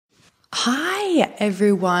Hi,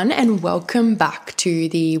 everyone, and welcome back to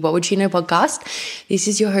the What Would You Know podcast. This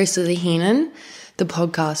is your host, Lily Heenan, the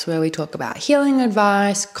podcast where we talk about healing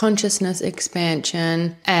advice, consciousness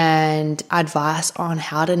expansion, and advice on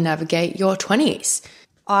how to navigate your 20s.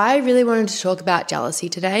 I really wanted to talk about jealousy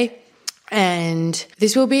today, and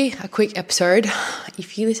this will be a quick episode.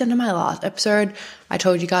 If you listen to my last episode, I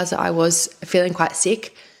told you guys that I was feeling quite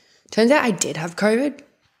sick. Turns out I did have COVID,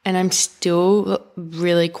 and I'm still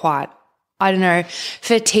really quite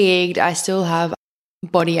fatigued. I still have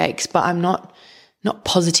body aches, but I'm not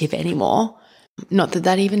positive anymore. Not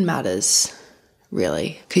that even matters,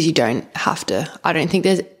 really, because you don't have to. I don't think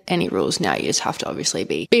there's any rules now. You just have to obviously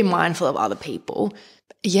be mindful of other people.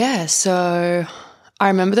 Yeah, so I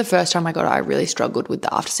remember the first time I got it, I really struggled with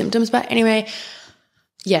the after symptoms. But anyway,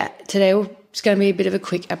 yeah, today it's going to be a bit of a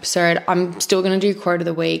quick episode. I'm still going to do quote of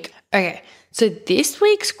the week. Okay. So this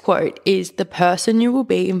week's quote is, "The person you will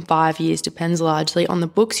be in 5 years depends largely on the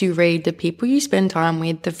books you read, the people you spend time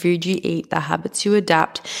with, the food you eat, the habits you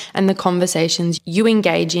adapt, and the conversations you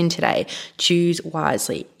engage in today. Choose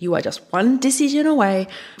wisely. You are just one decision away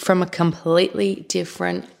from a completely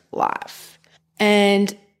different life."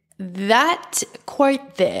 And that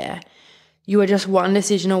quote there, "you are just one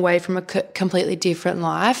decision away from a completely different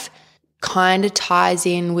life," kind of ties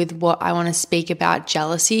in with what I want to speak about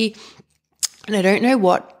jealousy. And I don't know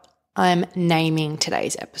what I'm naming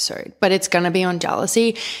today's episode, but it's going to be on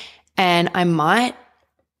jealousy. And I might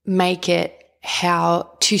make it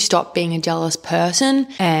how to stop being a jealous person.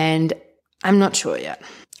 And I'm not sure yet.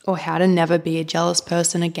 Or how to never be a jealous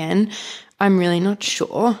person again. I'm really not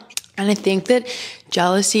sure. And I think that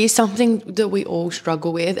jealousy is something that we all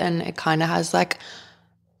struggle with. And it kind of has like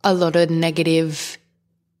a lot of negative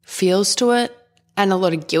feels to it and a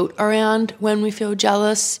lot of guilt around when we feel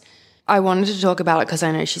jealous. I wanted to talk about it because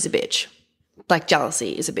I know she's a bitch. Like,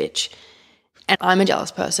 jealousy is a bitch. And I'm a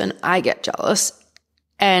jealous person. I get jealous.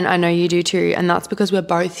 And I know you do too. And that's because we're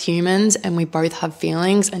both humans and we both have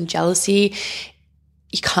feelings. And jealousy,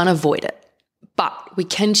 you can't avoid it. But we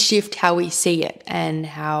can shift how we see it and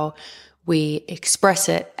how we express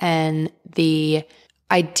it and the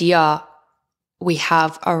idea we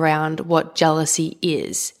have around what jealousy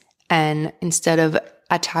is. And instead of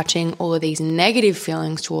attaching all of these negative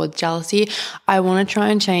feelings towards jealousy, I want to try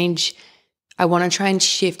and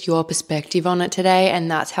shift your perspective on it today.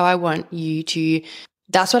 And that's what I want you to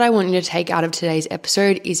take out of today's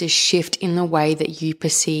episode, is a shift in the way that you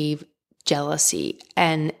perceive jealousy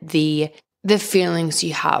and the feelings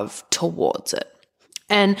you have towards it.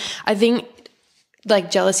 And I think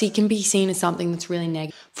like jealousy can be seen as something that's really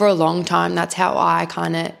negative. For a long time, that's how I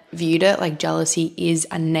kind of viewed it. Like, jealousy is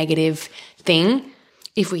a negative thing.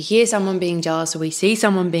 If we hear someone being jealous or we see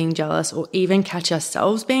someone being jealous or even catch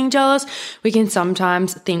ourselves being jealous, we can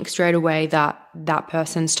sometimes think straight away that that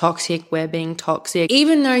person's toxic, we're being toxic.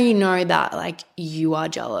 Even though you know that like you are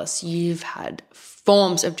jealous, you've had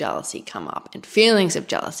forms of jealousy come up and feelings of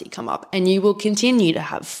jealousy come up, and you will continue to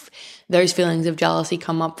have those feelings of jealousy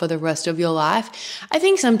come up for the rest of your life. I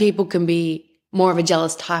think some people can be more of a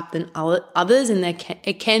jealous type than others, and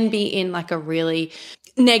it can be in like a really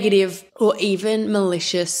negative or even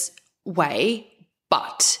malicious way.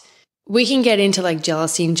 But we can get into like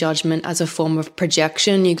jealousy and judgment as a form of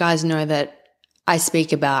projection. You guys know that I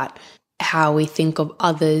speak about how we think of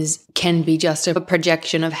others can be just a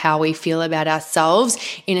projection of how we feel about ourselves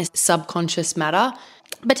in a subconscious matter.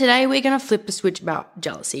 But today we're going to flip the switch about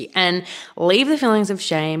jealousy and leave the feelings of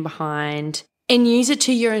shame behind and use it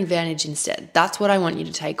to your advantage instead. That's what I want you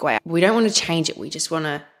to take away. We don't want to change it.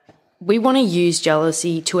 We want to use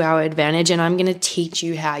jealousy to our advantage, and I'm going to teach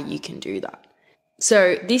you how you can do that.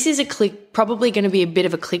 So this is probably going to be a bit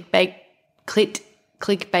of a clickbait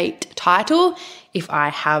title if I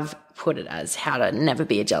have put it as how to never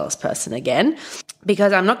be a jealous person again,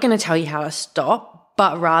 because I'm not going to tell you how to stop,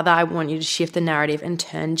 but rather I want you to shift the narrative and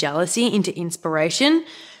turn jealousy into inspiration,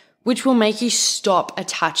 which will make you stop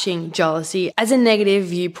attaching jealousy as a negative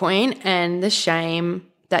viewpoint and the shame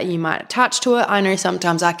that you might attach to it. I know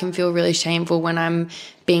sometimes I can feel really shameful when I'm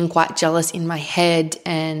being quite jealous in my head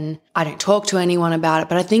and I don't talk to anyone about it,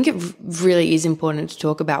 but I think it really is important to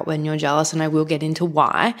talk about when you're jealous, and I will get into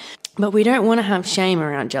why. But we don't want to have shame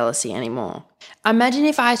around jealousy anymore. Imagine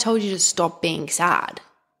if I told you to stop being sad.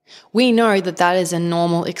 We know that that is a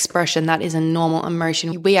normal expression. That is a normal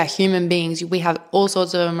emotion. We are human beings. We have all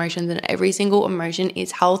sorts of emotions, and every single emotion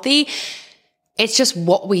is healthy. It's just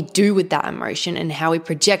what we do with that emotion and how we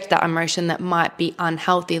project that emotion that might be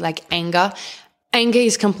unhealthy, like anger. Anger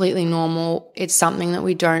is completely normal. It's something that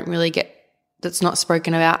we don't really get, that's not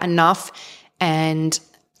spoken about enough. And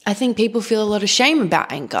I think people feel a lot of shame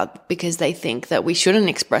about anger because they think that we shouldn't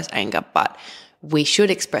express anger, but we should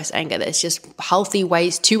express anger. There's just healthy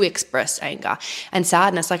ways to express anger and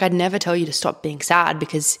sadness. Like, I'd never tell you to stop being sad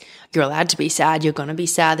because you're allowed to be sad. You're going to be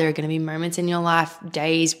sad. There are going to be moments in your life,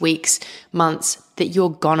 days, weeks, months that you're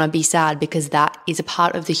going to be sad because that is a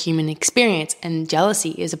part of the human experience, and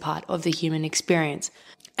jealousy is a part of the human experience.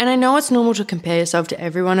 And I know it's normal to compare yourself to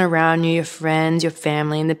everyone around you, your friends, your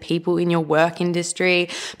family, and the people in your work industry,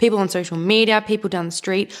 people on social media, people down the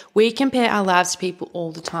street. We compare our lives to people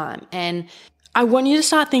all the time. And I want you to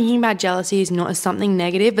start thinking about jealousy as not as something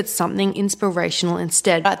negative, but something inspirational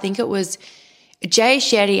instead. I think it was Jay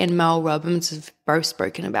Shetty and Mel Robbins have both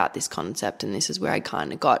spoken about this concept, and this is where I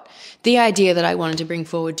kind of got the idea that I wanted to bring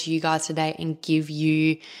forward to you guys today and give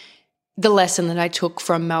you the lesson that I took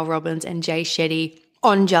from Mel Robbins and Jay Shetty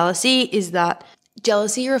on jealousy, is that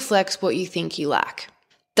jealousy reflects what you think you lack,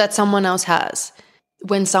 that someone else has.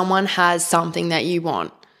 When someone has something that you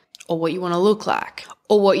want, or what you want to look like,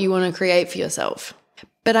 or what you want to create for yourself.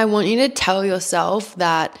 But I want you to tell yourself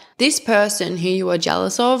that this person who you are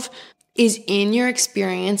jealous of is in your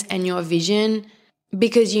experience and your vision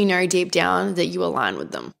because you know deep down that you align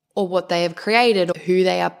with them, or what they have created, or who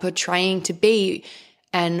they are portraying to be,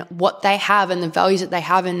 and what they have and the values that they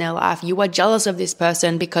have in their life. You are jealous of this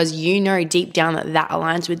person because you know deep down that that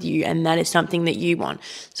aligns with you and that is something that you want.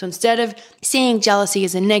 So instead of seeing jealousy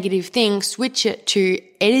as a negative thing, switch it to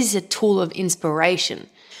it is a tool of inspiration.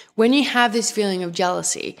 When you have this feeling of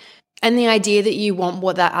jealousy and the idea that you want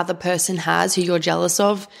what that other person has who you're jealous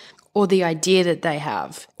of, or the idea that they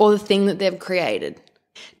have, or the thing that they've created,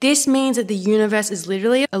 this means that the universe is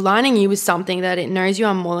literally aligning you with something that it knows you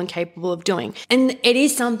are more than capable of doing. And it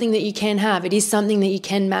is something that you can have. It is something that you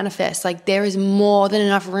can manifest. Like, there is more than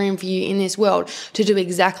enough room for you in this world to do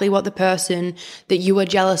exactly what the person that you are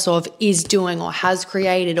jealous of is doing, or has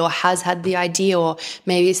created, or has had the idea, or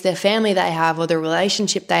maybe it's their family they have, or the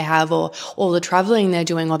relationship they have, or all the traveling they're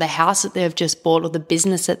doing, or the house that they've just bought, or the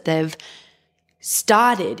business that they've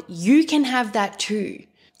started. You can have that too.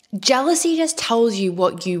 Jealousy just tells you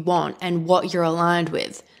what you want and what you're aligned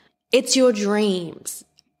with. It's your dreams,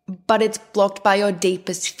 but it's blocked by your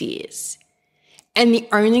deepest fears. And the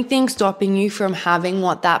only thing stopping you from having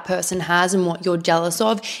what that person has and what you're jealous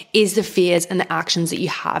of is the fears and the actions that you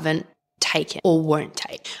haven't taken or won't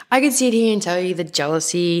take. I could sit here and tell you that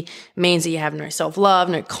jealousy means that you have no self-love,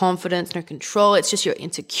 no confidence, no control. It's just your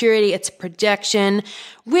insecurity. It's a projection,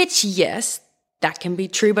 which, yes, that can be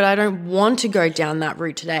true, but I don't want to go down that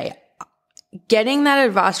route today. Getting that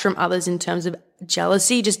advice from others in terms of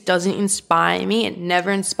jealousy just doesn't inspire me. It never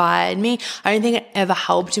inspired me. I don't think it ever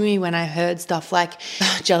helped me when I heard stuff like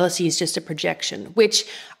jealousy is just a projection, which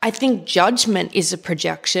I think judgment is a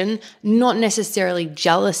projection, not necessarily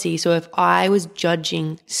jealousy. So if I was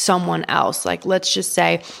judging someone else, like, let's just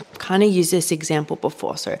say, kind of use this example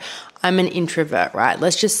before. So I'm an introvert, right?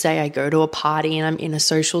 Let's just say I go to a party and I'm in a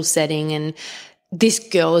social setting and this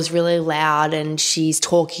girl is really loud and she's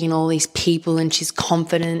talking to all these people and she's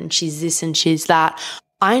confident and she's this and she's that.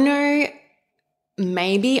 I know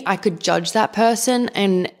maybe I could judge that person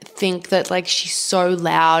and think that, like, she's so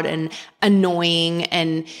loud and annoying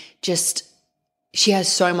and just she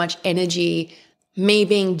has so much energy, me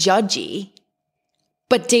being judgy.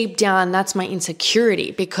 But deep down, that's my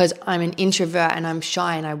insecurity because I'm an introvert and I'm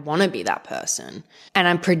shy and I want to be that person. And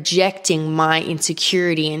I'm projecting my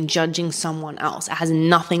insecurity and judging someone else. It has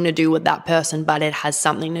nothing to do with that person, but it has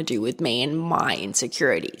something to do with me and my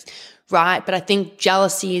insecurities, right? But I think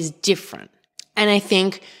jealousy is different. And I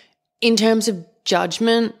think in terms of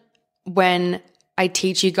judgment, when I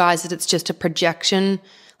teach you guys that it's just a projection,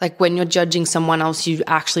 like when you're judging someone else, you're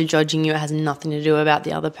actually judging you. It has nothing to do about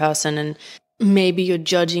the other person. And maybe you're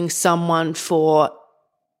judging someone for,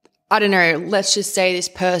 I don't know, let's just say this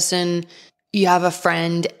person, you have a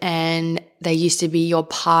friend and they used to be your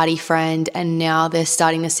party friend and now they're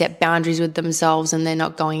starting to set boundaries with themselves and they're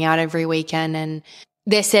not going out every weekend and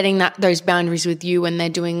they're setting those boundaries with you and they're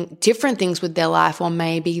doing different things with their life, or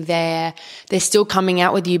maybe they're still coming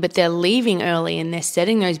out with you but they're leaving early and they're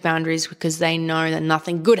setting those boundaries because they know that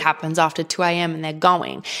nothing good happens after 2 a.m. and they're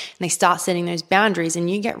going, and they start setting those boundaries and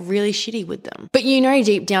you get really shitty with them. But you know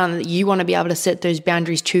deep down that you want to be able to set those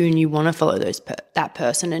boundaries too, and you want to follow that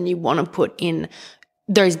person and you want to put in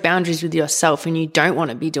those boundaries with yourself, and you don't want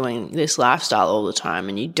to be doing this lifestyle all the time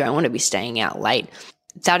and you don't want to be staying out late.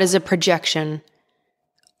 That is a projection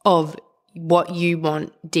of what you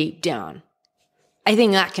want deep down. I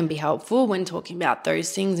think that can be helpful when talking about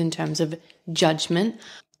those things in terms of judgment.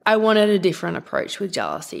 I wanted a different approach with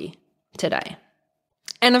jealousy today.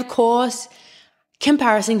 And of course,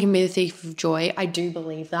 comparison can be the thief of joy. I do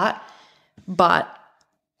believe that.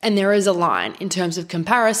 And there is a line in terms of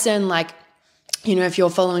comparison, like, you know, if you're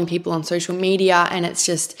following people on social media and it's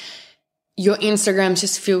just your Instagram's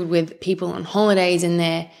just filled with people on holidays and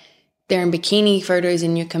they're in bikini photos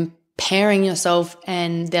and you're comparing yourself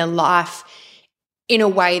and their life in a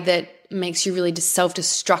way that makes you really just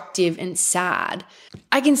self-destructive and sad.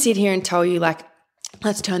 I can sit here and tell you, like,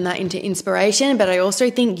 let's turn that into inspiration, but I also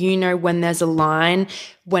think, you know, when there's a line,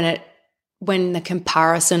 when the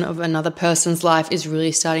comparison of another person's life is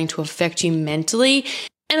really starting to affect you mentally.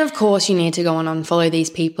 And of course, you need to go and unfollow these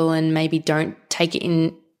people and maybe don't take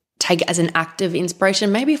it as an act of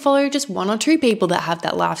inspiration. Maybe follow just one or two people that have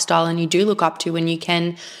that lifestyle and you do look up to, and you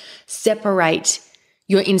can separate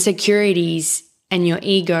your insecurities and your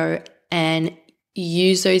ego and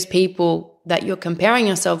use those people that you're comparing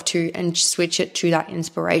yourself to and switch it to that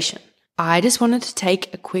inspiration. I just wanted to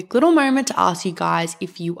take a quick little moment to ask you guys,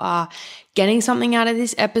 if you are getting something out of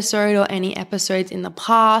this episode or any episodes in the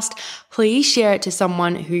past, please share it to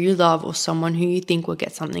someone who you love or someone who you think will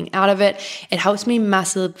get something out of it. It helps me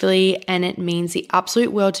massively and it means the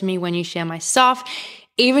absolute world to me when you share my stuff.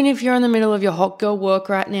 Even if you're in the middle of your hot girl work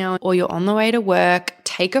right now or you're on the way to work,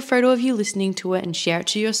 take a photo of you listening to it and share it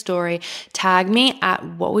to your story. Tag me at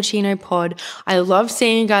What Would She Know Pod. I love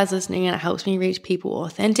seeing you guys listening and it helps me reach people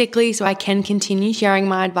authentically so I can continue sharing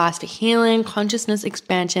my advice for healing, consciousness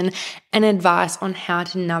expansion, and advice on how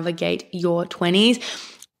to navigate your 20s.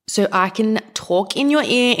 So I can talk in your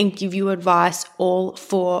ear and give you advice all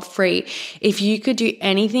for free. If you could do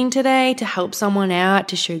anything today to help someone out,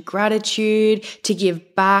 to show gratitude, to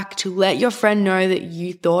give back, to let your friend know that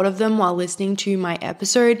you thought of them while listening to my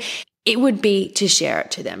episode, it would be to share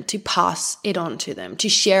it to them, to pass it on to them, to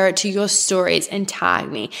share it to your stories and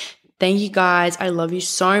tag me. Thank you guys. I love you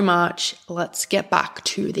so much. Let's get back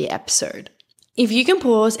to the episode. If you can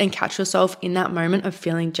pause and catch yourself in that moment of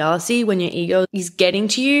feeling jealousy when your ego is getting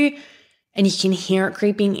to you and you can hear it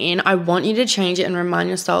creeping in, I want you to change it and remind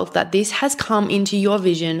yourself that this has come into your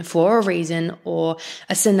vision for a reason or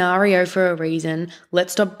a scenario for a reason.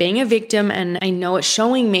 Let's stop being a victim, and I know it's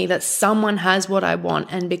showing me that someone has what I want,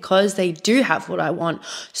 and because they do have what I want,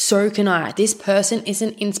 so can I. This person is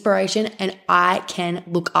an inspiration and I can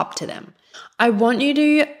look up to them. I want you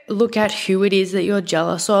to look at who it is that you're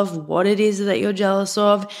jealous of, what it is that you're jealous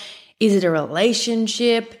of. Is it a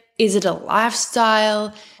relationship? Is it a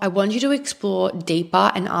lifestyle? I want you to explore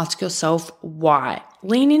deeper and ask yourself why.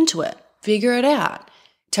 Lean into it. Figure it out.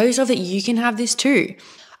 Tell yourself that you can have this too.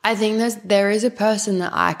 I think there is a person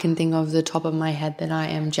that I can think of the top of my head that I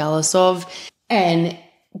am jealous of.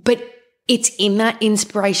 But it's in that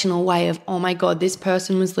inspirational way of, oh my God, this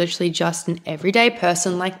person was literally just an everyday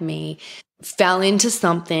person like me, fell into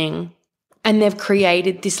something and they've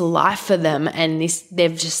created this life for them, and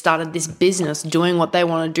they've just started this business doing what they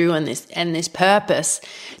want to do, and this purpose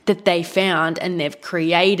that they found, and they've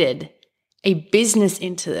created a business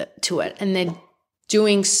into it and they're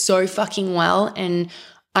doing so fucking well, and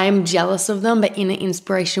I'm jealous of them, but in an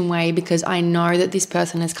inspiration way, because I know that this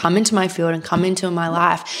person has come into my field and come into my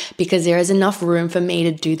life because there is enough room for me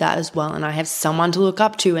to do that as well. And I have someone to look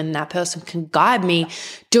up to, and that person can guide me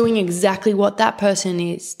doing exactly what that person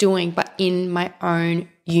is doing, but in my own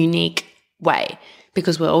unique way,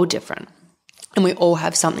 because we're all different and we all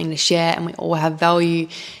have something to share and we all have value,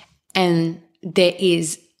 and there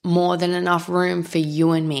is more than enough room for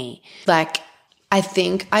you and me. Like, I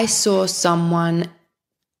think I saw someone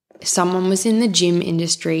was in the gym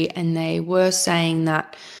industry and they were saying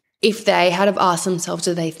that if they had have asked themselves,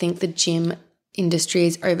 do they think the gym industry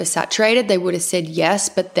is oversaturated, they would have said yes,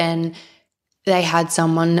 but then they had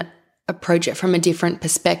someone approach it from a different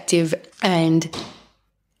perspective and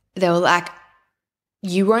they were like,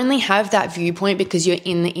 you only have that viewpoint because you're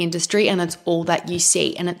in the industry and it's all that you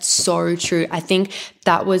see. And it's so true. I think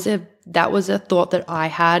that was a thought that I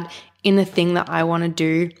had in the thing that I want to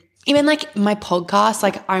do. Even like my podcast,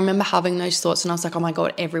 like I remember having those thoughts and I was like, oh my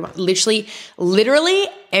God, everyone, literally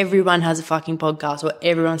everyone has a fucking podcast, or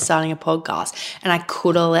everyone's starting a podcast. And I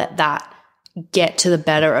could have let that get to the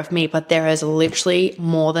better of me, but there is literally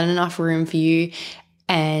more than enough room for you.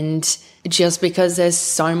 And just because there's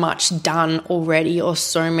so much done already, or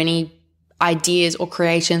so many ideas or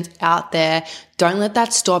creations out there, don't let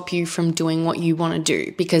that stop you from doing what you want to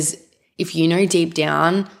do. Because if you know deep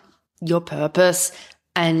down your purpose,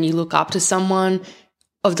 and you look up to someone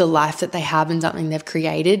of the life that they have and something they've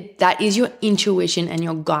created, that is your intuition and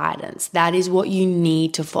your guidance. That is what you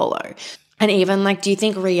need to follow. And even like, do you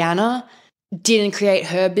think Rihanna didn't create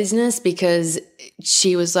her business because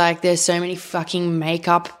she was like, there's so many fucking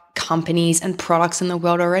makeup companies and products in the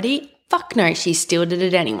world already? Fuck no, she still did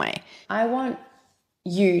it anyway. I want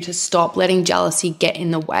you to stop letting jealousy get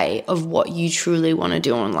in the way of what you truly want to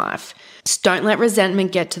do in life. Just don't let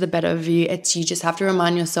resentment get to the better of you. You just have to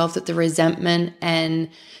remind yourself that the resentment and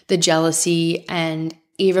the jealousy and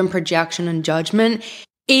even projection and judgment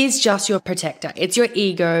is just your protector. It's your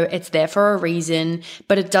ego. It's there for a reason,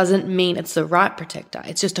 but it doesn't mean it's the right protector.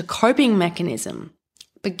 It's just a coping mechanism.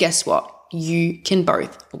 But guess what? You can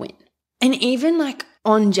both win. And even like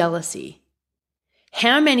on jealousy,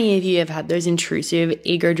 how many of you have had those intrusive,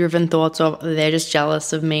 ego-driven thoughts of they're just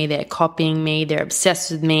jealous of me, they're copying me, they're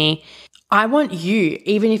obsessed with me? I want you,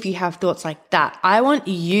 even if you have thoughts like that, I want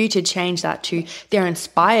you to change that to they're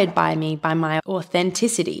inspired by me, by my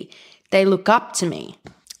authenticity. They look up to me.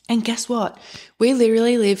 And guess what? We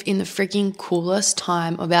literally live in the freaking coolest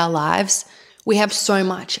time of our lives. We have so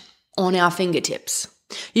much on our fingertips.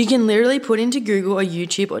 You can literally put into Google or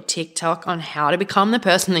YouTube or TikTok on how to become the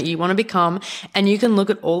person that you want to become, and you can look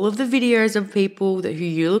at all of the videos of people who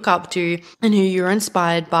you look up to and who you're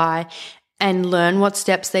inspired by and learn what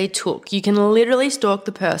steps they took. You can literally stalk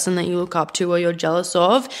the person that you look up to or you're jealous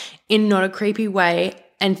of in not a creepy way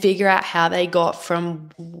and figure out how they got from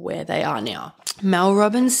where they are now. Mel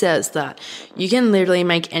Robbins says that you can literally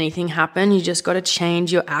make anything happen. You just got to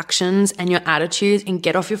change your actions and your attitudes and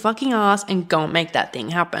get off your fucking ass and go and make that thing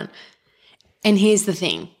happen. And here's the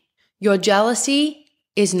thing. Your jealousy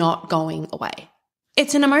is not going away.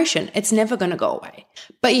 It's an emotion. It's never going to go away.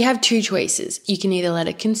 But you have two choices. You can either let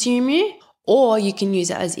it consume you, or you can use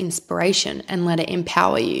it as inspiration and let it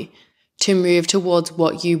empower you to move towards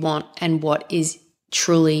what you want and what is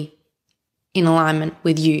truly in alignment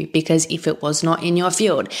with you. Because if it was not in your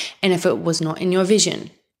field and if it was not in your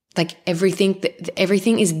vision, like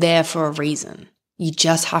everything is there for a reason. You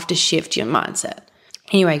just have to shift your mindset.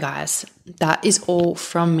 Anyway, guys, that is all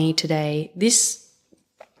from me today. This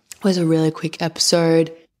was a really quick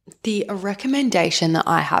episode. The recommendation that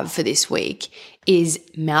I have for this week is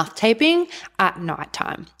mouth taping at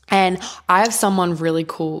nighttime. And I have someone really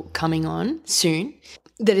cool coming on soon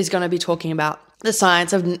that is going to be talking about the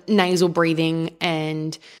science of nasal breathing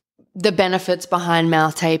and the benefits behind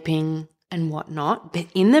mouth taping and whatnot. But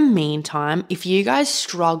in the meantime, if you guys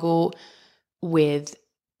struggle with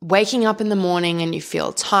waking up in the morning and you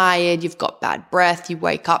feel tired, you've got bad breath, you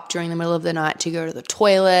wake up during the middle of the night to go to the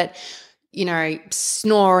toilet,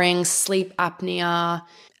 snoring, sleep apnea,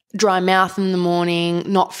 dry mouth in the morning,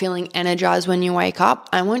 not feeling energized when you wake up,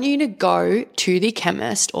 I want you to go to the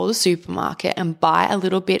chemist or the supermarket and buy a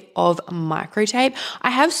little bit of microtape. I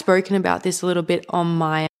have spoken about this a little bit on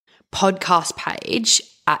my podcast page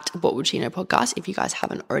at What Would She Know Podcast, if you guys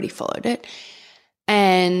haven't already followed it.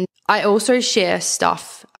 And I also share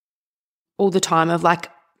stuff all the time of like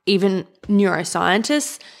even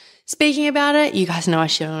neuroscientists speaking about it. You guys know I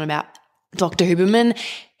share on about Dr. Huberman.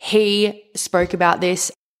 He spoke about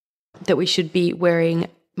this, that we should be wearing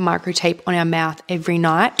microtape on our mouth every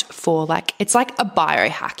night for it's like a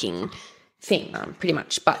biohacking thing, pretty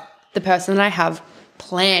much. But the person that I have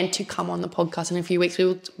planned to come on the podcast in a few weeks,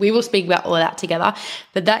 we will speak about all of that together.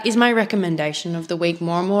 But that is my recommendation of the week.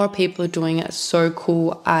 More and more people are doing it. It's so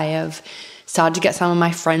cool. I have started to get some of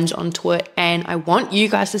my friends onto it, and I want you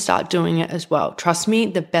guys to start doing it as well. Trust me,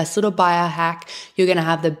 the best little biohack. You're going to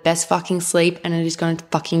have the best fucking sleep, and it is going to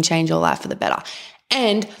fucking change your life for the better.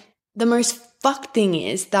 And the most fucked thing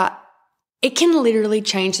is that it can literally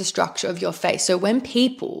change the structure of your face. So when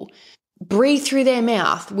people breathe through their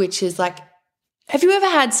mouth, which is like, have you ever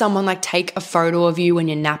had someone take a photo of you when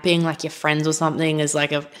you're napping, like your friends or something, is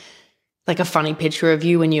like a funny picture of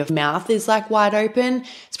you when your mouth is wide open?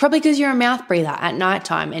 It's probably because you're a mouth breather at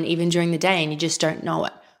nighttime and even during the day, and you just don't know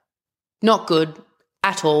it. Not good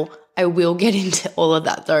at all. I will get into all of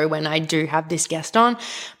that though when I do have this guest on.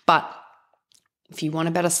 But if you want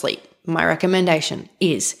a better sleep, my recommendation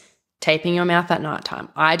is taping your mouth at nighttime.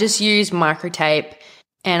 I just use microtape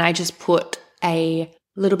and I just put a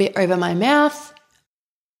little bit over my mouth.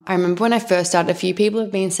 I remember when I first started, a few people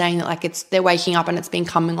have been saying that they're waking up and it's been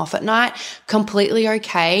coming off at night. Completely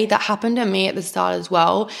okay. That happened to me at the start as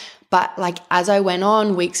well. But as I went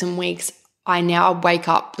on weeks and weeks, I now wake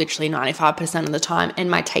up literally 95% of the time and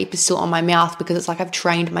my tape is still on my mouth, because it's I've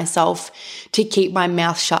trained myself to keep my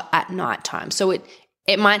mouth shut at nighttime. So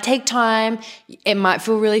it might take time. It might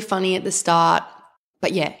feel really funny at the start,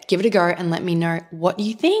 but yeah, give it a go and let me know what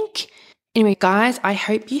you think. Anyway, guys, I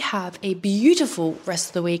hope you have a beautiful rest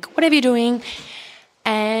of the week, whatever you're doing,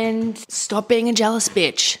 and stop being a jealous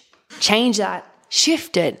bitch. Change that,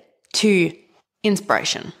 shift it to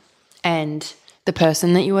inspiration. And the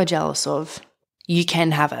person that you are jealous of, you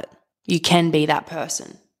can have it. You can be that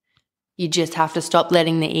person. You just have to stop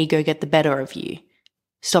letting the ego get the better of you.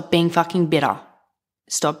 Stop being fucking bitter.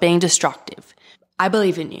 Stop being destructive. I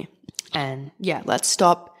believe in you. And yeah, let's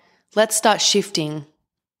start shifting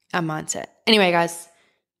our mindset. Anyway, guys,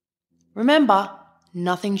 remember,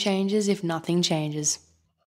 nothing changes if nothing changes.